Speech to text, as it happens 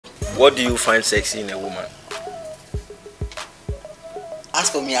What do you find sexy in a woman?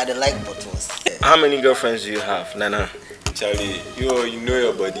 As for me, I don't like bottles. How many girlfriends do you have, Nana? Charlie, you know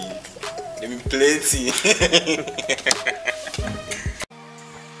your body. Let me plenty.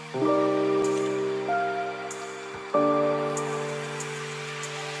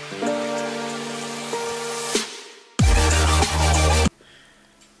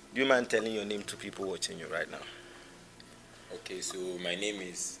 Do you mind telling your name to people watching you right now? Okay, so my name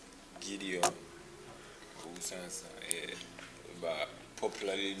is Gideon Usansa, but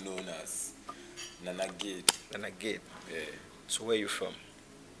popularly known as Nana Gate. Nana Gate. Yeah. So where are you from?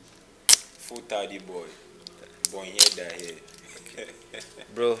 Full tardy boy. Born here, die here.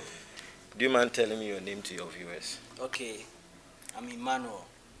 Bro, do you mind telling me your name to your viewers? Okay, I'm Emmanuel,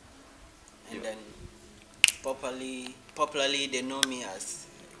 and then popularly they know me as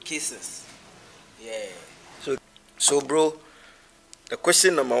Kisses. Yeah. So bro, the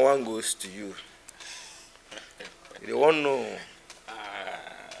question number one goes to you. They won't know.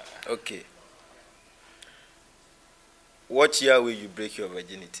 Okay. What year will you break your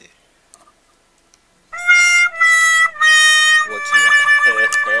virginity? What year?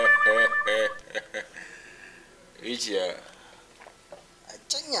 Which year?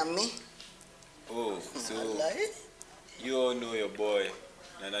 Me. Oh, so you all know your boy,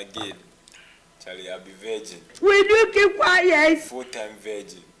 Nana Gate. Charlie, I'll be virgin. Will you keep quiet? Full-time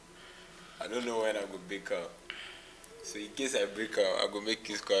virgin. I don't know when I go break out. So in case I break out, I go make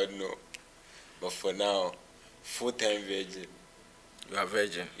his crowd know. But for now, full-time virgin. You are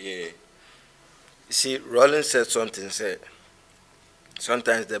virgin. Yeah. You see, Rollins said something, said,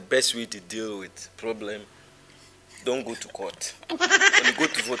 sometimes the best way to deal with problem, don't go to court. When you go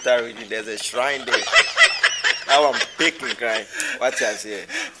to voter reading, there's a shrine there. Now I'm picking crying. What you say?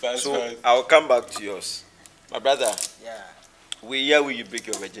 So I'll come back to yours. My brother. Yeah. Where will you break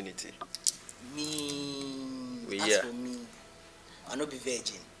your virginity? Me. As for me, I no be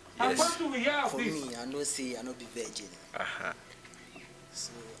virgin. Yes. For me, I no say I no be virgin.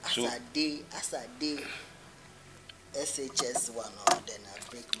 So as I day, SHS one, then I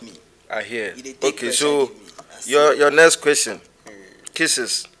break me. I hear. Okay, so your next question.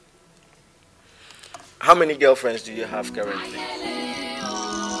 Kisses. How many girlfriends do you have currently?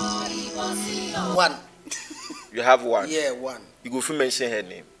 One. You have one? Yeah, one. You go to mention her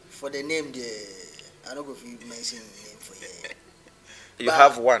name. For the name, I don't go to mention the name for her. You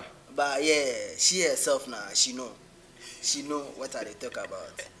have one? But yeah, she herself now, she know what are they talk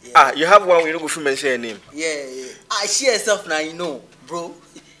about. Yeah. You have one, you don't go to mention her name? Yeah. She herself now, you know, bro.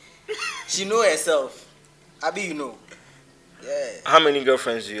 She know herself. Abi, you know. Yeah. How many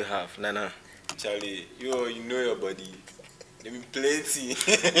girlfriends do you have, Nana? Charlie, you know your body. Let me plenty.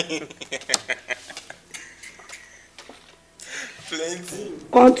 Plenty.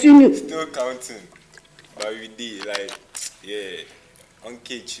 Continue. Still counting. But we did, like, yeah. On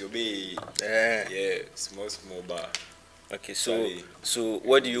cage, obey. Yeah, small bar. Okay, so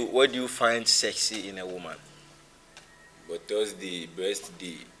what do you find sexy in a woman? Butters day, breast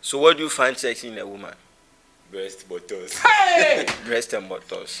day. So what do you find sexy in a woman? Breast butters. Hey! Breast and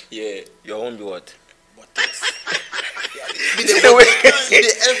butters. Yeah. Your own be what? Butters. You see the way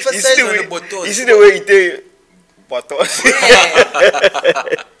the emphasis on the butters. You see the way he take butters.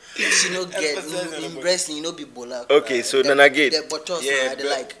 She no get in breast, you know be bola. Okay, so Nana Gate. The butters, yeah, they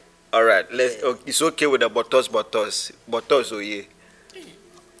like. All right, it's okay with the butters, oh yeah.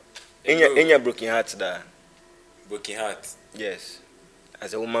 In your broken heart, that. Broken heart. Yes.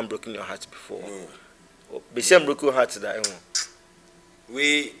 As a woman broken your heart before. No. Be same broken heart that.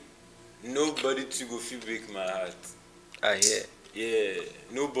 Nobody to go feel break my heart. I hear. Yeah,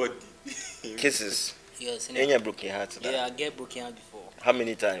 nobody. Kisses. Yes. In your broken heart. Yeah, I get broken heart before. How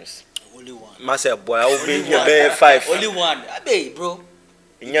many times? Only one. Master boy, I will be here 5. Only one. I bet, bro.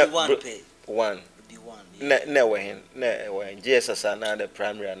 One pay. One. Be one. Never hen. JSS now the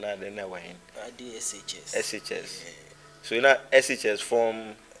primary and now the never hen. I did SHS. SHS. Yeah. So you know SHS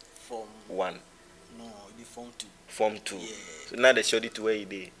form 1. No, it be form 2. Form 2. Yeah. So now they showed it to where you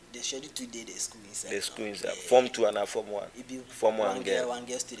did. They showed it today. The school inside. The school inside. Yeah. Form 2 and now Form 1. It be Form 1 girl. One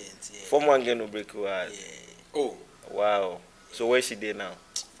girl student. Yeah. Form 1 girl no break your heart. Yeah. Oh. Wow. So where she did now?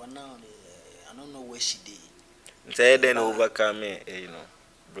 For now, I don't know where she did. Say then overcome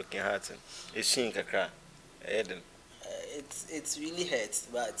broken heart. It's seen kakra. It's really hurts,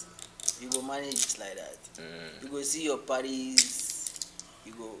 but you go manage it like that. You go see your parties.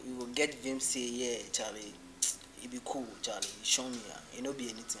 You go get them say, yeah, Charlie, it be cool, Charlie. You show me, it no be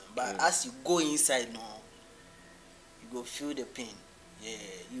anything. But as you go inside now, you go feel the pain. Yeah,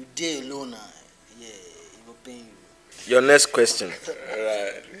 you day alone, yeah, it will pain you. Your next question.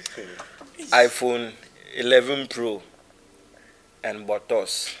 Right. iPhone 11 Pro and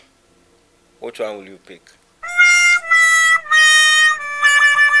Botos. Which one will you pick?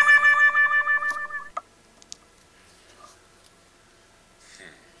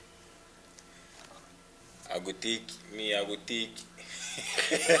 I go take.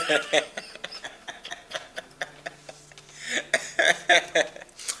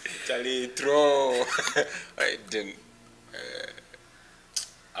 Charlie, throw. I didn't.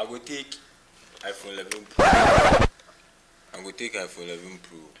 I go take iPhone 11 Pro. I go take iPhone 11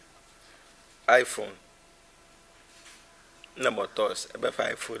 Pro. iPhone. No Botos. I bet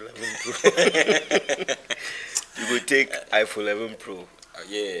iPhone 11 Pro. You go take iPhone 11 Pro.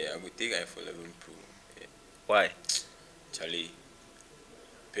 Yeah, I go take iPhone 11 Pro. Yeah. Why? Charlie,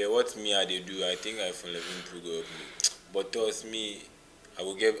 pay what me I dey do. I think iPhone 11 Pro go help me. But us me, I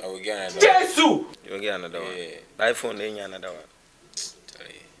will get another. Jesus! You will get another one. Yeah. The iPhone ain't another one.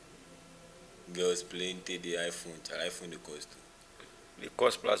 Charlie, girls playing the iPhone. Charlie, iPhone the cost. The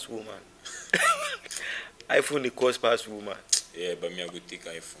cost plus woman. iPhone the cost plus woman. Yeah, but me I go take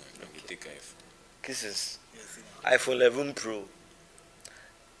iPhone. I go take iPhone. Kisses. iPhone 11 Pro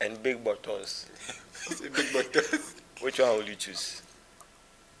and big buttons. Big buttons. Which one will you choose?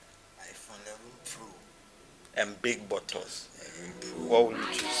 iPhone 11 Pro. And big buttons. 11 Pro. What will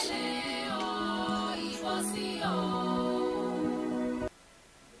you choose?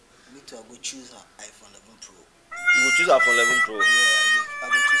 Me too, I go choose an iPhone 11 Pro. You will choose iPhone 11 Pro. Yeah, I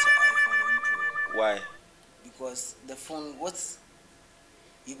go choose an iPhone 11 Pro. Why? Because the phone, what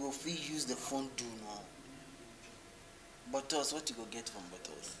you go free use the phone do now. Bottles, what you go get from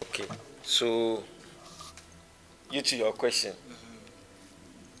bottles? Okay. So, you to your question.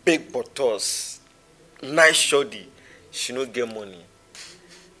 Big buttons. Nice shoddy. She no get money.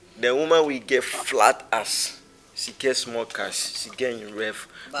 The woman will get flat ass. She get small cash. She get in ref.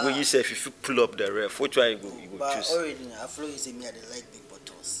 But- When you say if you pull up the ref, which one you go But choose? already, I feel you say me, I dey like big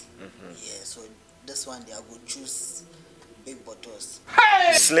bottles. Yeah, so this one, I go choose big bottles.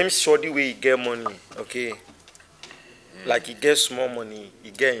 Slim shoddy way you get money. Okay. Like you get small money,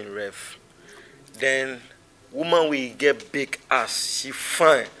 you get in ref. Then woman will get big ass. She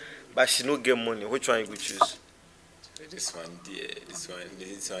fine, but she no get money. Which one you go choose? This one there.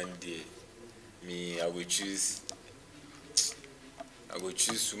 This one there. Me, I go choose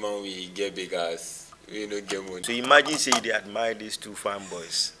woman we get big ass. We no get money. So imagine say they admire these two fine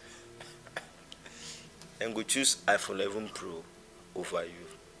boys. And go choose iPhone 11 Pro over you,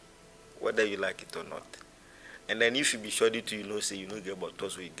 whether you like it or not. And then if you be shoddy to say you no get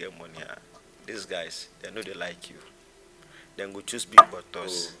bottles where you get money. These guys, they know they like you. Then go choose big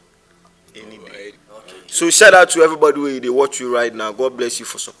bottles. Any day. Okay. So shout out to everybody where they watch you right now. God bless you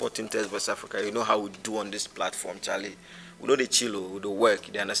for supporting Test West Africa. You know how we do on this platform, Charlie. We know the chill, we the work,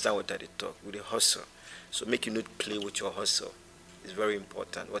 they understand what they talk, we the hustle. So make you not play with your hustle. It's very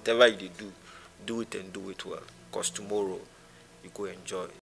important. Whatever you do it and do it well. Because tomorrow you go enjoy.